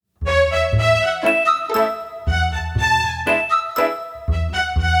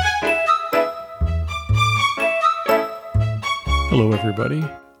everybody.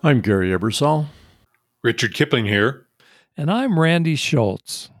 I'm Gary Ebersol. Richard Kipling here. And I'm Randy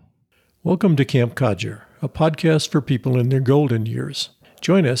Schultz. Welcome to Camp Codger, a podcast for people in their golden years.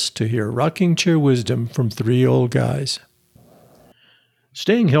 Join us to hear rocking chair wisdom from three old guys.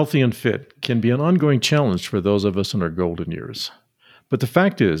 Staying healthy and fit can be an ongoing challenge for those of us in our golden years. But the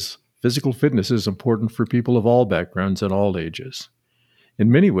fact is, physical fitness is important for people of all backgrounds and all ages. In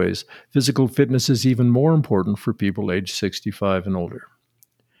many ways, physical fitness is even more important for people aged 65 and older.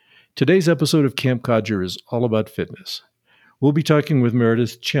 Today's episode of Camp Codger is all about fitness. We'll be talking with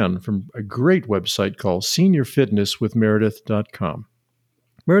Meredith Chen from a great website called seniorfitnesswithmeredith.com.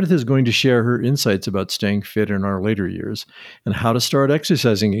 Meredith is going to share her insights about staying fit in our later years and how to start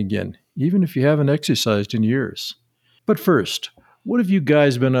exercising again, even if you haven't exercised in years. But first, what have you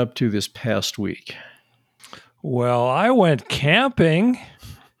guys been up to this past week? Well, I went camping.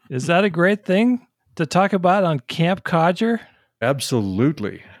 Is that a great thing to talk about on Camp Codger?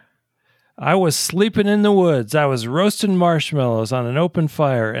 Absolutely. I was sleeping in the woods. I was roasting marshmallows on an open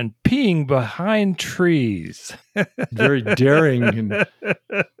fire and peeing behind trees. Very daring.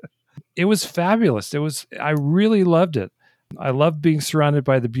 It was fabulous. I really loved it. I loved being surrounded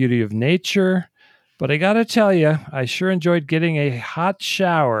by the beauty of nature, but I got to tell you, I sure enjoyed getting a hot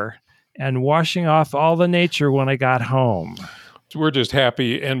shower and washing off all the nature when I got home. We're just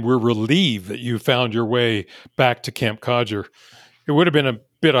happy and we're relieved that you found your way back to Camp Codger. It would have been a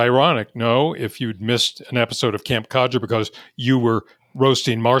bit ironic, no, if you'd missed an episode of Camp Codger because you were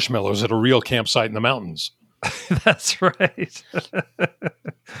roasting marshmallows at a real campsite in the mountains. That's right.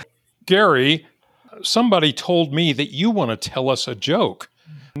 Gary, somebody told me that you want to tell us a joke.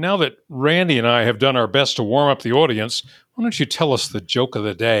 Now that Randy and I have done our best to warm up the audience, why don't you tell us the joke of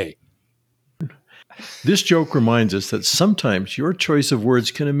the day? This joke reminds us that sometimes your choice of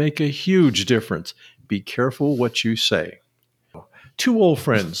words can make a huge difference. Be careful what you say. Two old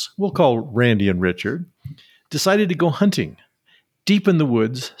friends, we'll call Randy and Richard, decided to go hunting. Deep in the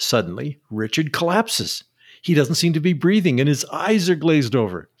woods, suddenly, Richard collapses. He doesn't seem to be breathing and his eyes are glazed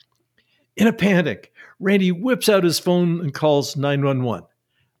over. In a panic, Randy whips out his phone and calls 911.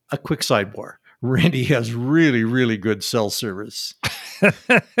 A quick sidebar. Randy has really, really good cell service.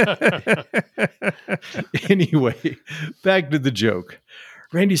 Anyway, back to the joke.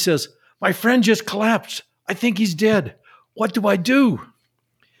 Randy says, "My friend just collapsed. I think he's dead. What do I do?"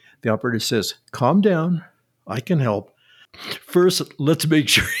 The operator says, "Calm down. I can help. First, let's make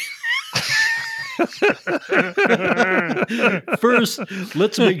sure."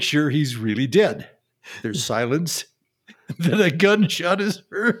 He's really dead. There's silence. Then a gunshot is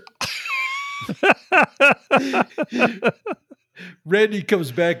heard. Randy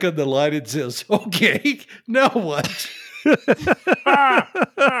comes back on the line and says, "Okay, now what?"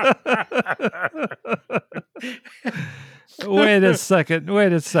 Wait a second.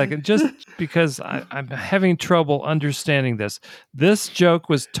 Just because I'm having trouble understanding this. This joke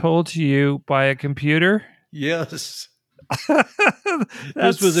was told to you by a computer? Yes.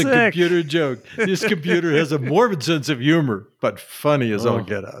 This was a computer joke. This computer has a morbid sense of humor, but funny as all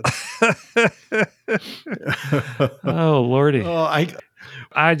get out. Oh, Lordy. Oh,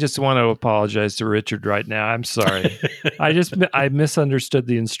 I just want to apologize to Richard right now. I'm sorry. I misunderstood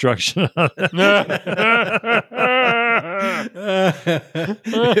the instruction on it.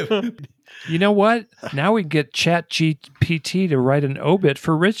 You know what? Now we get ChatGPT to write an obit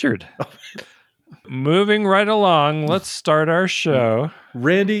for Richard. Moving right along, let's start our show.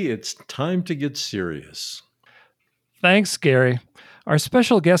 Randy, it's time to get serious. Thanks, Gary. Our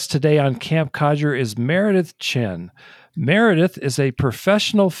special guest today on Camp Codger is Meredith Chen. Meredith is a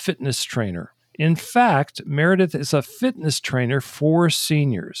professional fitness trainer. In fact, Meredith is a fitness trainer for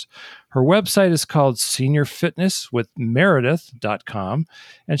seniors. Her website is called seniorfitnesswithmeredith.com,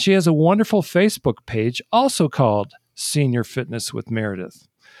 and she has a wonderful Facebook page also called Senior Fitness with Meredith.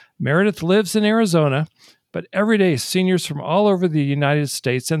 Meredith lives in Arizona, but every day seniors from all over the United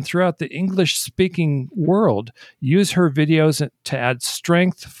States and throughout the English-speaking world use her videos to add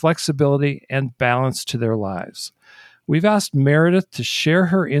strength, flexibility, and balance to their lives. We've asked Meredith to share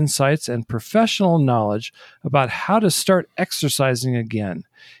her insights and professional knowledge about how to start exercising again,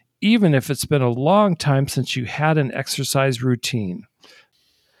 even if it's been a long time since you had an exercise routine.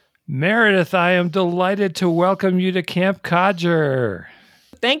 Meredith, I am delighted to welcome you to Camp Codger.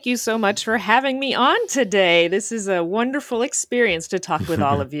 Thank you so much for having me on today. This is a wonderful experience to talk with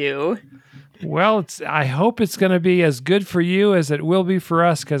all of you. Well, I hope it's going to be as good for you as it will be for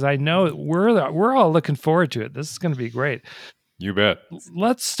us, because I know we're all looking forward to it. This is going to be great. You bet.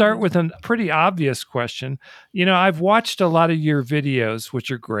 Let's start with a pretty obvious question. I've watched a lot of your videos,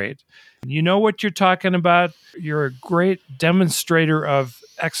 which are great. You know what you're talking about. You're a great demonstrator of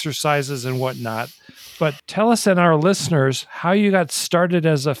exercises and whatnot. But tell us and our listeners how you got started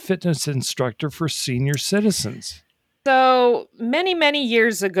as a fitness instructor for senior citizens. So many, many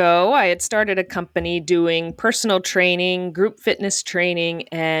years ago, I had started a company doing personal training, group fitness training,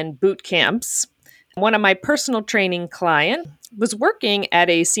 and boot camps. One of my personal training clients was working at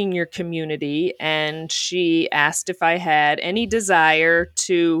a senior community, and she asked if I had any desire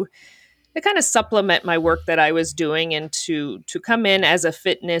to kind of supplement my work that I was doing and to come in as a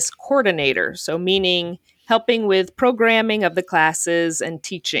fitness coordinator. So meaning helping with programming of the classes and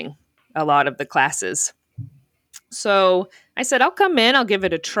teaching a lot of the classes. So I said, I'll come in, I'll give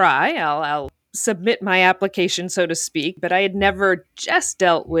it a try. I'll submit my application, so to speak. But I had never just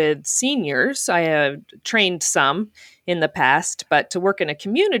dealt with seniors. I had trained some in the past, but to work in a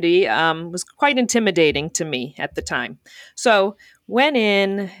community was quite intimidating to me at the time. So went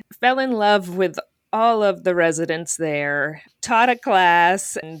in, fell in love with all of the residents there, taught a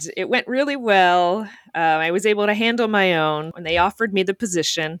class, and it went really well. I was able to handle my own, and they offered me the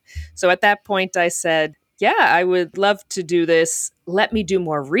position. So at that point, I said, yeah, I would love to do this. Let me do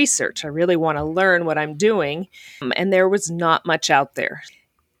more research. I really want to learn what I'm doing. And there was not much out there.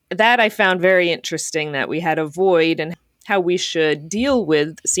 That I found very interesting, that we had a void in how we should deal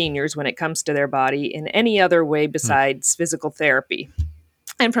with seniors when it comes to their body in any other way besides physical therapy.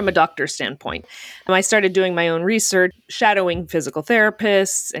 And from a doctor's standpoint, I started doing my own research, shadowing physical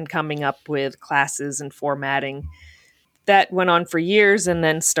therapists and coming up with classes and formatting. That went on for years, and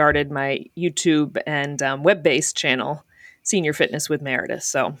then started my YouTube and web-based channel, Senior Fitness with Meredith.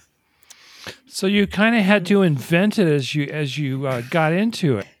 So you kind of had to invent it as you got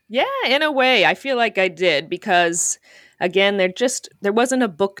into it. Yeah, in a way, I feel like I did, because again, there wasn't a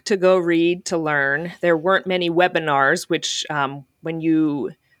book to go read to learn. There weren't many webinars, which when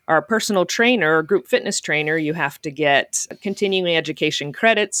you are a personal trainer or group fitness trainer, you have to get continuing education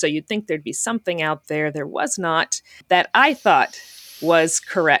credits. So you'd think there'd be something out there. There was not, that I thought was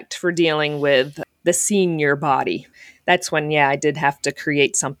correct for dealing with the senior body. That's when, I did have to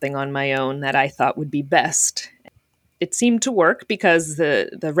create something on my own that I thought would be best. It seemed to work because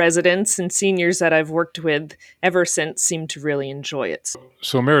the residents and seniors that I've worked with ever since seem to really enjoy it.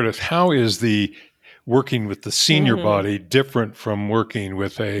 So Meredith, how is the working with the senior body different from working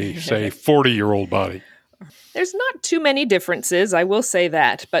with a, say, 40-year-old body? There's not too many differences, I will say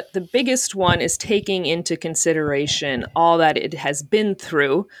that, but the biggest one is taking into consideration all that it has been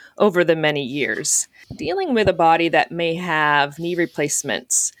through over the many years. Dealing with a body that may have knee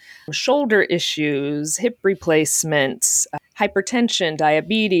replacements, shoulder issues, hip replacements, hypertension,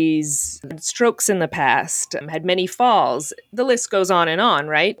 diabetes, strokes in the past, had many falls. The list goes on,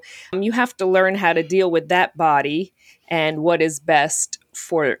 right? You have to learn how to deal with that body and what is best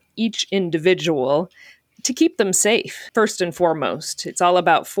for each individual to keep them safe, first and foremost. It's all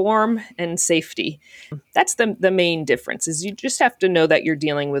about form and safety. That's the main difference, is you just have to know that you're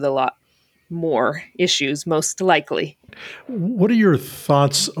dealing with a lot more issues, most likely. What are your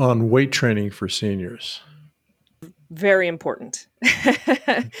thoughts on weight training for seniors? Very important.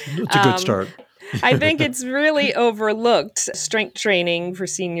 It's a good start. I think it's really overlooked. Strength training for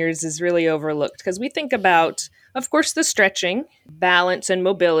seniors is really overlooked because we think about, of course, the stretching, balance, and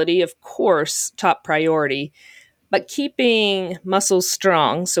mobility, of course, top priority, but keeping muscles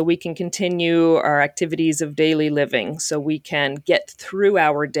strong so we can continue our activities of daily living, so we can get through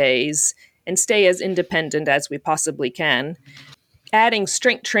our days and stay as independent as we possibly can. Adding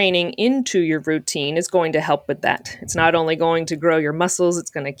strength training into your routine is going to help with that. It's not only going to grow your muscles, it's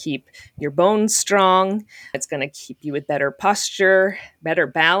going to keep your bones strong. It's going to keep you with better posture, better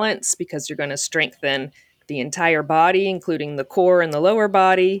balance, because you're going to strengthen the entire body, including the core and the lower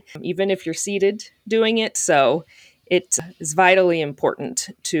body, even if you're seated doing it. So it is vitally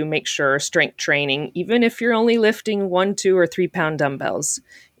important to make sure strength training, even if you're only lifting 1, 2, or 3 pound dumbbells,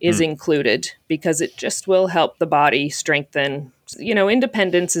 is included, because it just will help the body strengthen.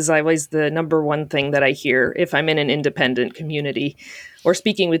 Independence is always the number one thing that I hear if I'm in an independent community or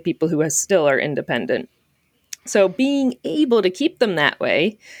speaking with people who still are independent. So being able to keep them that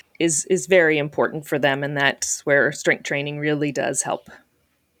way is very important for them, and that's where strength training really does help.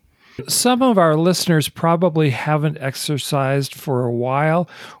 Some of our listeners probably haven't exercised for a while,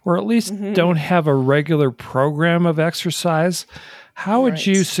 or at least don't have a regular program of exercise. How would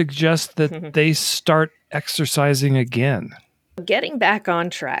you suggest that they start exercising again? Getting back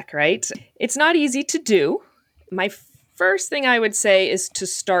on track, right? It's not easy to do. My first thing I would say is to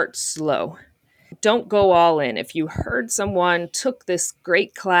start slow. don't go all in. If you heard someone took this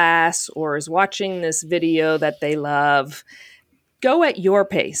great class or is watching this video that they love, go at your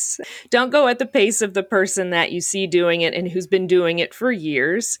pace. Don't go at the pace of the person that you see doing it and who's been doing it for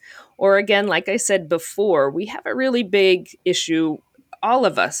years. Or again, like I said before, we have a really big issue, all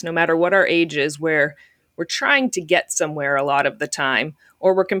of us, no matter what our age is, where we're trying to get somewhere a lot of the time,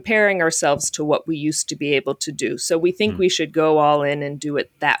 or we're comparing ourselves to what we used to be able to do. So we think we should go all in and do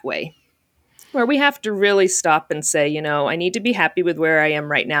it that way. Where we have to really stop and say, I need to be happy with where I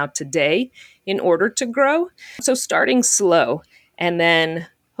am right now today in order to grow. So starting slow and then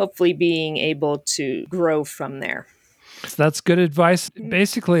hopefully being able to grow from there. That's good advice.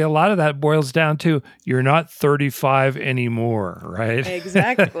 Basically, a lot of that boils down to you're not 35 anymore, right?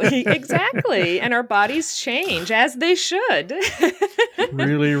 Exactly. Exactly. And our bodies change as they should.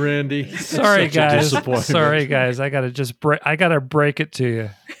 Really, Randy? Sorry, Such a guys. disappointment. Sorry, guys. I gotta break it to you.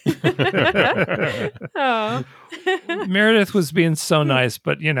 Oh. Meredith was being so nice,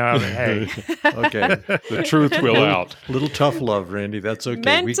 but hey. Okay. The truth will out. Little tough love, Randy. That's okay. We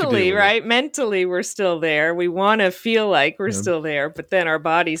can Mentally, deal with right? Mentally, we're still there. We want to feel like we're Yeah. still there, but then our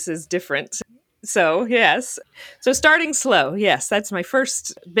body says different. So, yes. So, starting slow. Yes, that's my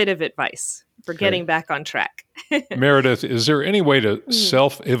first bit of advice for getting back on track. Meredith, is there any way to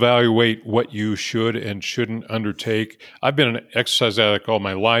self-evaluate what you should and shouldn't undertake? I've been an exercise addict all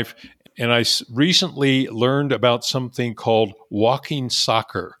my life, and I recently learned about something called walking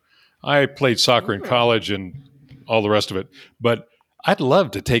soccer. I played soccer in college and all the rest of it, but I'd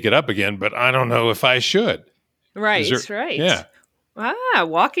love to take it up again, but I don't know if I should. Right, right. Yeah.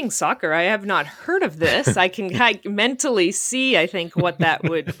 Walking soccer. I have not heard of this. I can mentally see, I think, what that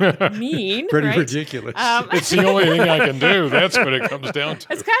would mean. Pretty right? ridiculous. It's the only thing I can do. That's what it comes down to.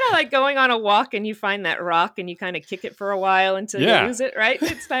 It's kind of like going on a walk and you find that rock and you kind of kick it for a while until you lose it, right?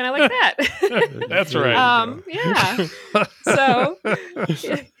 It's kind of like that. That's right. Yeah. So,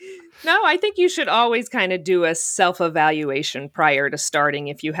 no, I think you should always kind of do a self-evaluation prior to starting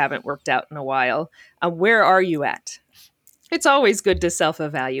if you haven't worked out in a while. Where are you at? It's always good to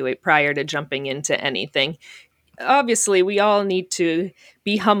self-evaluate prior to jumping into anything. Obviously, we all need to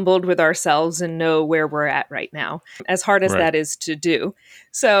be humbled with ourselves and know where we're at right now, as hard as that is to do.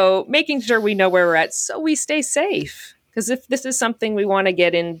 So making sure we know where we're at so we stay safe. Because if this is something we want to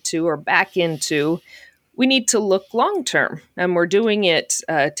get into or back into, we need to look long-term. And we're doing it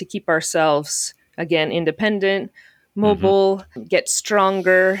to keep ourselves, again, independent, mobile, get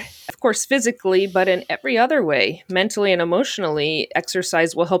stronger, of course, physically, but in every other way, mentally and emotionally,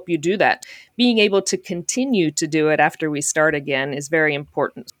 exercise will help you do that. Being able to continue to do it after we start again is very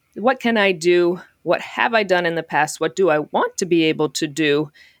important. What can I do? What have I done in the past? What do I want to be able to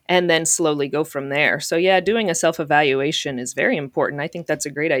do? And then slowly go from there. So yeah, doing a self-evaluation is very important. I think that's a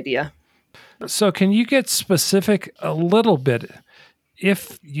great idea. So can you get specific a little bit?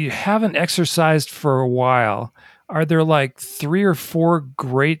 If you haven't exercised for a while, are there like 3 or 4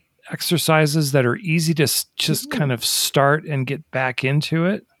 great exercises that are easy to just kind of start and get back into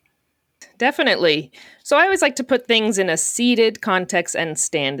it? Definitely. So I always like to put things in a seated context and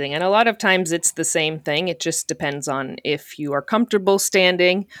standing. And a lot of times it's the same thing. It just depends on if you are comfortable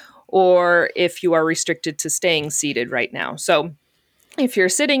standing or if you are restricted to staying seated right now. So if you're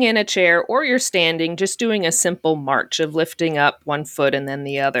sitting in a chair or you're standing, just doing a simple march of lifting up one foot and then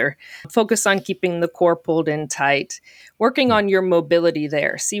the other. Focus on keeping the core pulled in tight, working on your mobility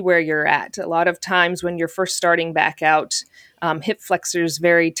there. See where you're at. A lot of times when you're first starting back out, hip flexors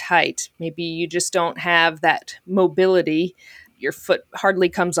very tight. Maybe you just don't have that mobility. Your foot hardly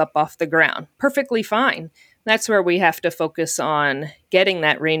comes up off the ground. Perfectly fine. That's where we have to focus on getting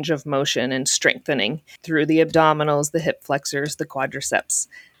that range of motion and strengthening through the abdominals, the hip flexors, the quadriceps.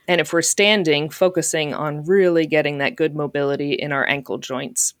 And if we're standing, focusing on really getting that good mobility in our ankle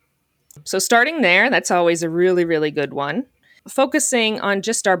joints. So starting there, that's always a really, really good one. Focusing on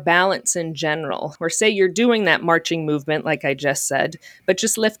just our balance in general, or say you're doing that marching movement, like I just said, but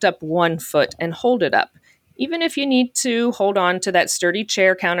just lift up one foot and hold it up. Even if you need to hold on to that sturdy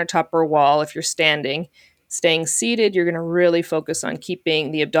chair, countertop, or wall if you're standing, staying seated, you're going to really focus on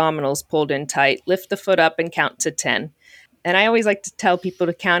keeping the abdominals pulled in tight. Lift the foot up and count to 10. And I always like to tell people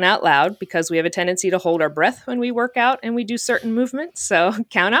to count out loud because we have a tendency to hold our breath when we work out and we do certain movements. So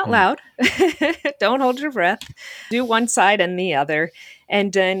count out loud. Don't hold your breath. Do one side and the other.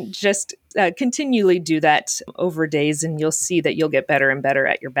 And then just continually do that over days and you'll see that you'll get better and better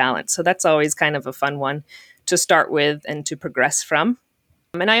at your balance. So that's always kind of a fun one to start with and to progress from.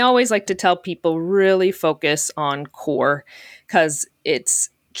 And I always like to tell people really focus on core because it's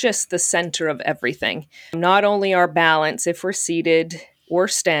just the center of everything. Not only our balance if we're seated or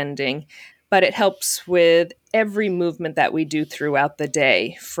standing, but it helps with every movement that we do throughout the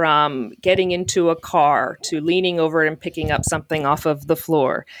day, from getting into a car to leaning over and picking up something off of the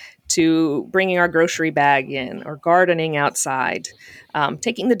floor, to bringing our grocery bag in or gardening outside,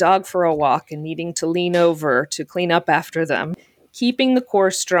 taking the dog for a walk and needing to lean over to clean up after them. Keeping the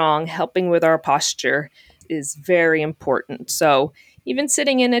core strong, helping with our posture is very important. So even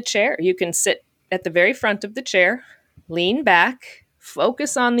sitting in a chair, you can sit at the very front of the chair, lean back,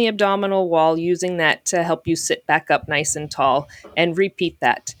 focus on the abdominal wall, using that to help you sit back up nice and tall, and repeat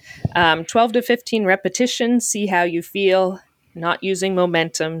that. 12 to 15 repetitions, see how you feel. Not using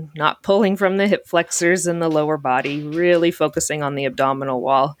momentum, not pulling from the hip flexors and the lower body, really focusing on the abdominal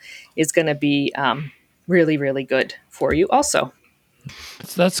wall is going to be really, really good for you also.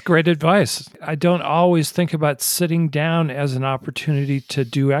 That's great advice. I don't always think about sitting down as an opportunity to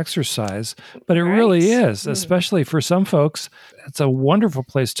do exercise, but it really is, especially for some folks. It's a wonderful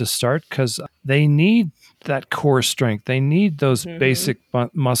place to start because they need that core strength. They need those basic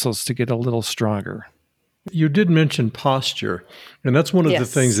muscles to get a little stronger. You did mention posture, and that's one of the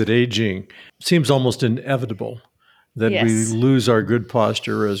things that aging seems almost inevitable, that we lose our good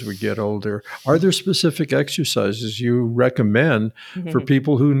posture as we get older. Are there specific exercises you recommend for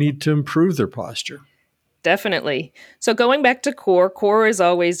people who need to improve their posture? Definitely. So going back to core is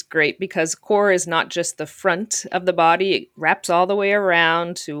always great because core is not just the front of the body. It wraps all the way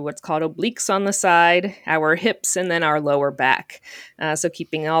around to what's called obliques on the side, our hips, and then our lower back. So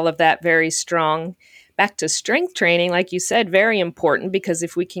keeping all of that very strong. Back to strength training, like you said, very important because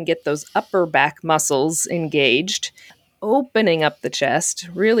if we can get those upper back muscles engaged, opening up the chest,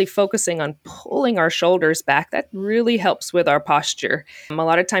 really focusing on pulling our shoulders back, that really helps with our posture. A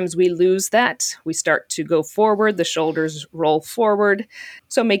lot of times we lose that. We start to go forward, the shoulders roll forward.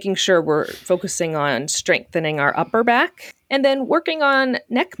 So making sure we're focusing on strengthening our upper back and then working on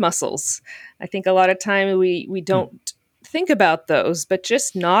neck muscles. I think a lot of time we don't think about those, but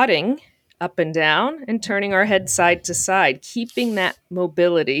just nodding up and down and turning our head side to side, keeping that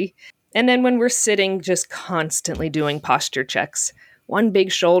mobility. And then when we're sitting, just constantly doing posture checks. One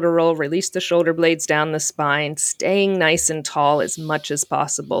big shoulder roll, release the shoulder blades down the spine, staying nice and tall as much as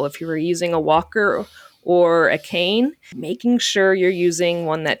possible. If you're using a walker or a cane, making sure you're using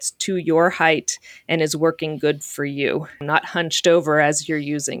one that's to your height and is working good for you, not hunched over as you're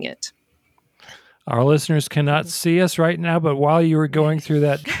using it. Our listeners cannot see us right now, but while you were going through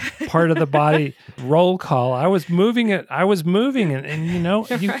that part of the body roll call, I was moving it. And you know,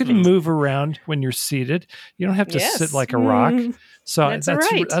 you can move around when you're seated. You don't have to sit like a rock. So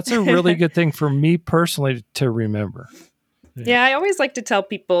that's a really good thing for me personally to remember. Yeah, I always like to tell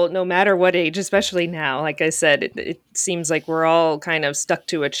people, no matter what age, especially now, like I said, it seems like we're all kind of stuck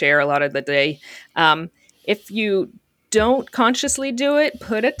to a chair a lot of the day. If you don't consciously do it,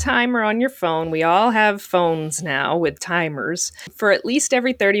 put a timer on your phone. We all have phones now with timers. For at least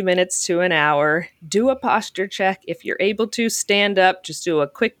every 30 minutes to an hour, do a posture check. If you're able to stand up, just do a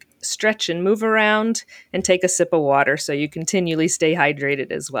quick stretch and move around and take a sip of water so you continually stay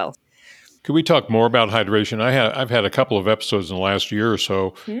hydrated as well. Could we talk more about hydration? I've had a couple of episodes in the last year or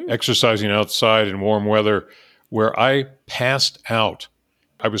so exercising outside in warm weather where I passed out.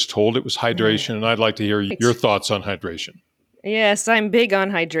 I was told it was hydration, and I'd like to hear your thoughts on hydration. Yes, I'm big on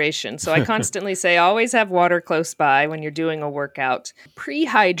hydration. So I constantly say always have water close by when you're doing a workout.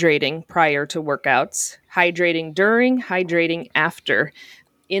 Pre-hydrating prior to workouts, hydrating during, hydrating after.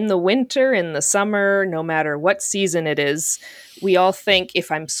 In the winter, in the summer, no matter what season it is, we all think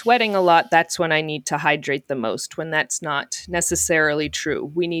if I'm sweating a lot, that's when I need to hydrate the most, when that's not necessarily true.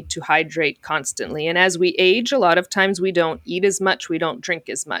 We need to hydrate constantly. And as we age, a lot of times we don't eat as much, we don't drink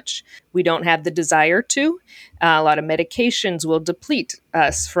as much. We don't have the desire to. A lot of medications will deplete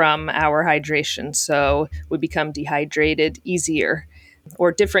us from our hydration, so we become dehydrated easier.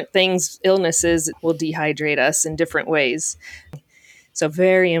 Or different things, illnesses will dehydrate us in different ways. So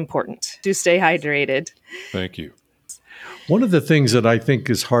very important to stay hydrated. Thank you. One of the things that I think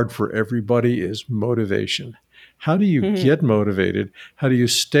is hard for everybody is motivation. How do you get motivated? How do you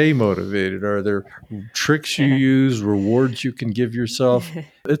stay motivated? Are there tricks you use, rewards you can give yourself?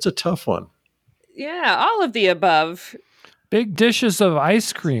 It's a tough one. Yeah, all of the above. Big dishes of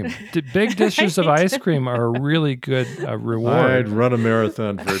ice cream. Big dishes of ice cream are a really good reward. I'd run a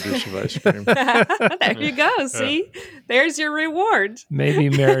marathon for a dish of ice cream. There you go. See, there's your reward. Maybe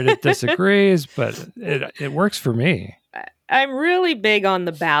Meredith disagrees, but it works for me. I'm really big on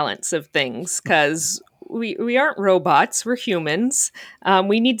the balance of things because we aren't robots. We're humans.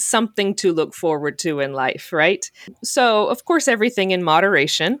 We need something to look forward to in life, right? So, of course, everything in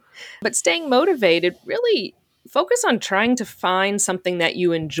moderation, but staying motivated really focus on trying to find something that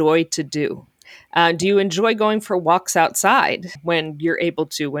you enjoy to do. Do you enjoy going for walks outside when you're able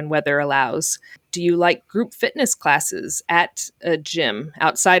to, when weather allows? Do you like group fitness classes at a gym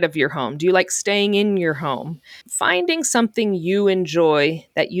outside of your home? Do you like staying in your home? Finding something you enjoy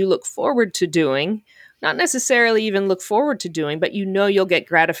that you look forward to doing, not necessarily even look forward to doing, but you know you'll get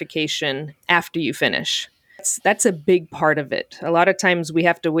gratification after you finish. That's a big part of it. A lot of times we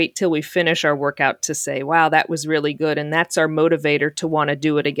have to wait till we finish our workout to say, wow, that was really good. And that's our motivator to want to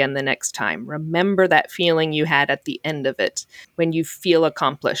do it again the next time. Remember that feeling you had at the end of it when you feel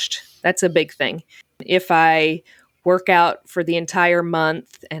accomplished. That's a big thing. If I work out for the entire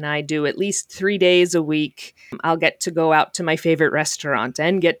month and I do at least 3 days a week, I'll get to go out to my favorite restaurant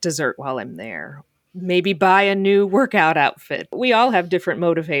and get dessert while I'm there. Maybe buy a new workout outfit. We all have different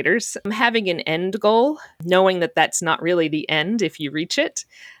motivators. Having an end goal, knowing that that's not really the end if you reach it,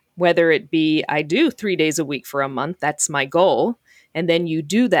 whether it be I do 3 days a week for a month, that's my goal. And then you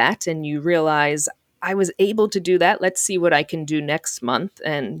do that and you realize I was able to do that. Let's see what I can do next month.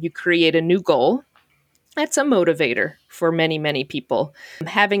 And you create a new goal. That's a motivator for many, many people.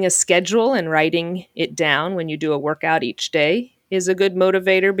 Having a schedule and writing it down when you do a workout each day is a good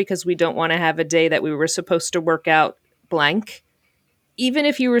motivator because we don't want to have a day that we were supposed to work out blank. Even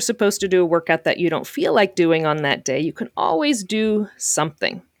if you were supposed to do a workout that you don't feel like doing on that day, you can always do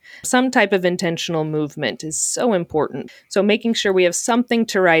something. Some type of intentional movement is so important. So making sure we have something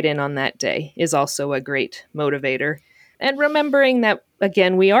to write in on that day is also a great motivator. And remembering that,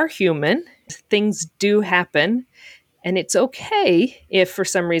 again, we are human. Things do happen. And it's okay if for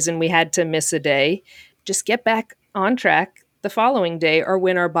some reason we had to miss a day. Just get back on track the following day or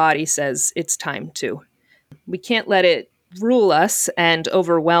when our body says it's time to. We can't let it rule us and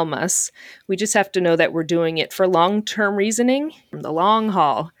overwhelm us. We just have to know that we're doing it for long-term reasoning, from the long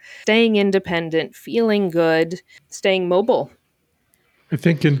haul, staying independent, feeling good, staying mobile. I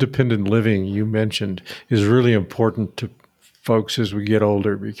think independent living, you mentioned, is really important to folks as we get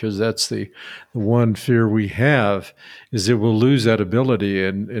older, because that's the one fear we have, is that we'll lose that ability.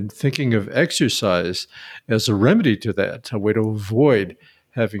 And thinking of exercise as a remedy to that, a way to avoid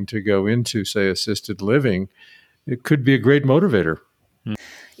having to go into, say, assisted living, it could be a great motivator.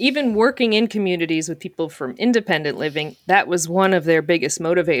 Even working in communities with people from independent living, that was one of their biggest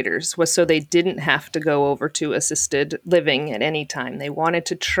motivators, was so they didn't have to go over to assisted living at any time. They wanted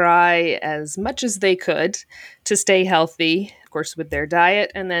to try as much as they could to stay healthy, of course, with their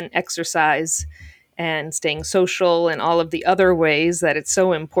diet, and then exercise and staying social and all of the other ways that it's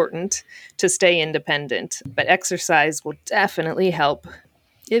so important to stay independent. But exercise will definitely help.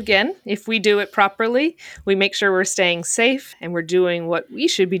 Again, if we do it properly, we make sure we're staying safe and we're doing what we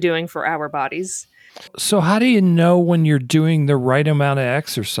should be doing for our bodies. So how do you know when you're doing the right amount of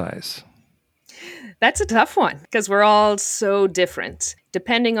exercise? That's a tough one because we're all so different,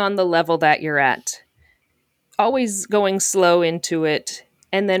 depending on the level that you're at. Always going slow into it.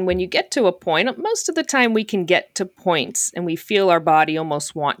 And then when you get to a point, most of the time we can get to points and we feel our body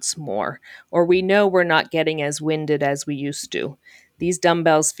almost wants more, or we know we're not getting as winded as we used to. These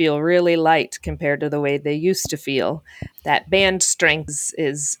dumbbells feel really light compared to the way they used to feel. That band strength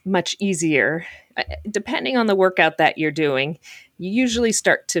is much easier. Depending on the workout that you're doing, you usually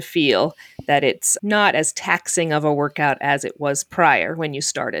start to feel that it's not as taxing of a workout as it was prior when you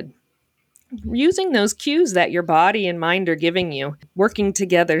started. Using those cues that your body and mind are giving you, working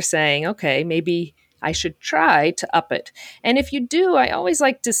together saying, okay, maybe I should try to up it. And if you do, I always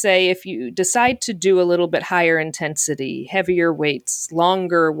like to say, if you decide to do a little bit higher intensity, heavier weights,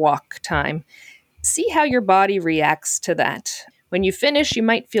 longer walk time, see how your body reacts to that. When you finish, you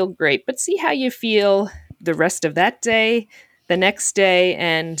might feel great, but see how you feel the rest of that day, the next day,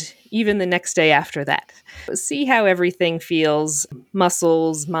 and even the next day after that. See how everything feels,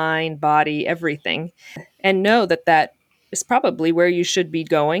 muscles, mind, body, everything. And know that that is probably where you should be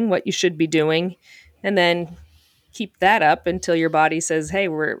going, what you should be doing. And then keep that up until your body says, hey,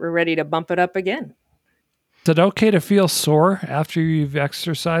 we're ready to bump it up again. Is it okay to feel sore after you've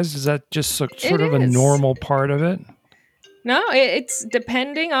exercised? Is that just sort of a normal part of it? No, it's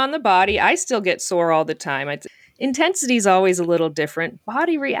depending on the body. I still get sore all the time. Intensity is always a little different.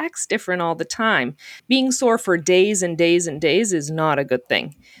 Body reacts different all the time. Being sore for days and days and days is not a good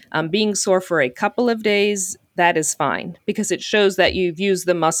thing. Being sore for a couple of days, that is fine because it shows that you've used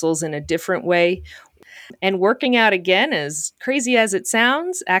the muscles in a different way. And working out again, as crazy as it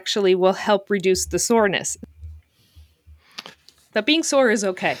sounds, actually will help reduce the soreness. But being sore is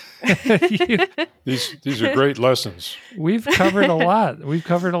okay. These are great lessons. We've covered a lot.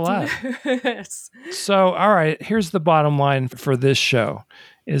 Yes. So, all right, here's the bottom line for this show.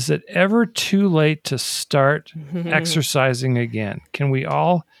 Is it ever too late to start exercising again? Can we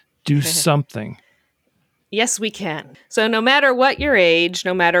all do something? Yes, we can. So no matter what your age,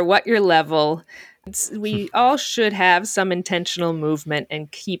 no matter what your level, we all should have some intentional movement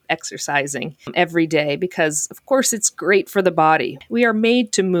and keep exercising every day because, of course, it's great for the body. We are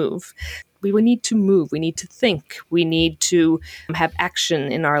made to move. We need to move. We need to think. We need to have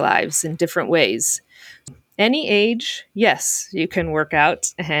action in our lives in different ways. Any age, yes, you can work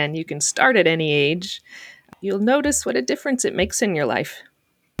out and you can start at any age. You'll notice what a difference it makes in your life.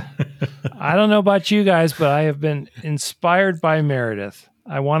 I don't know about you guys, but I have been inspired by Meredith.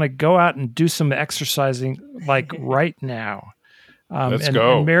 I want to go out and do some exercising like right now. Let's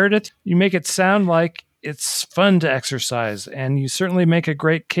go. And Meredith, you make it sound like it's fun to exercise, and you certainly make a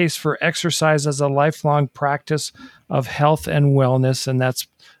great case for exercise as a lifelong practice of health and wellness, and that's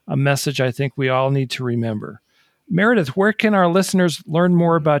a message I think we all need to remember. Meredith, where can our listeners learn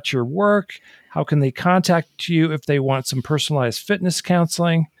more about your work? How can they contact you if they want some personalized fitness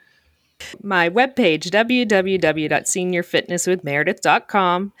counseling? My webpage,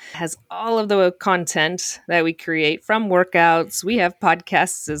 www.seniorfitnesswithmeredith.com, has all of the content that we create from workouts. We have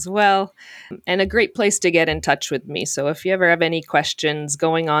podcasts as well, and a great place to get in touch with me. So if you ever have any questions,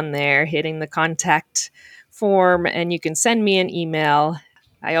 going on there, hitting the contact form, and you can send me an email.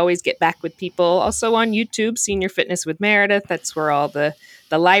 I always get back with people. Also on YouTube, Senior Fitness with Meredith. That's where all the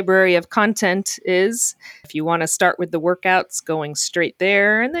library of content is. If you want to start with the workouts, going straight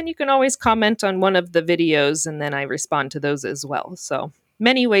there. And then you can always comment on one of the videos, and then I respond to those as well. So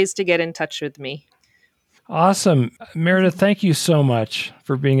many ways to get in touch with me. Awesome. Meredith, thank you so much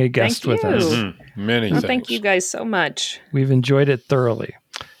for being a guest with us. Mm-hmm. Many thanks. Thank you guys so much. We've enjoyed it thoroughly.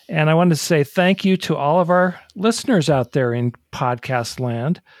 And I want to say thank you to all of our listeners out there in podcast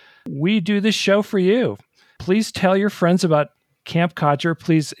land. We do this show for you. Please tell your friends about Camp Codger.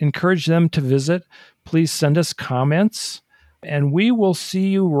 Please encourage them to visit. Please send us comments. And we will see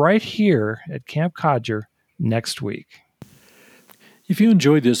you right here at Camp Codger next week. If you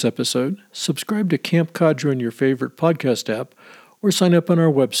enjoyed this episode, subscribe to Camp Codger in your favorite podcast app or sign up on our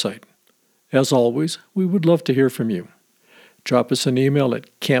website. As always, we would love to hear from you. Drop us an email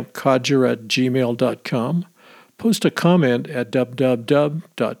at campcodger@gmail.com, post a comment at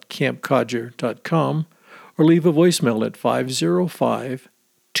www.campcodger.com, or leave a voicemail at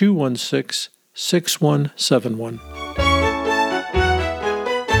 505-216-6171.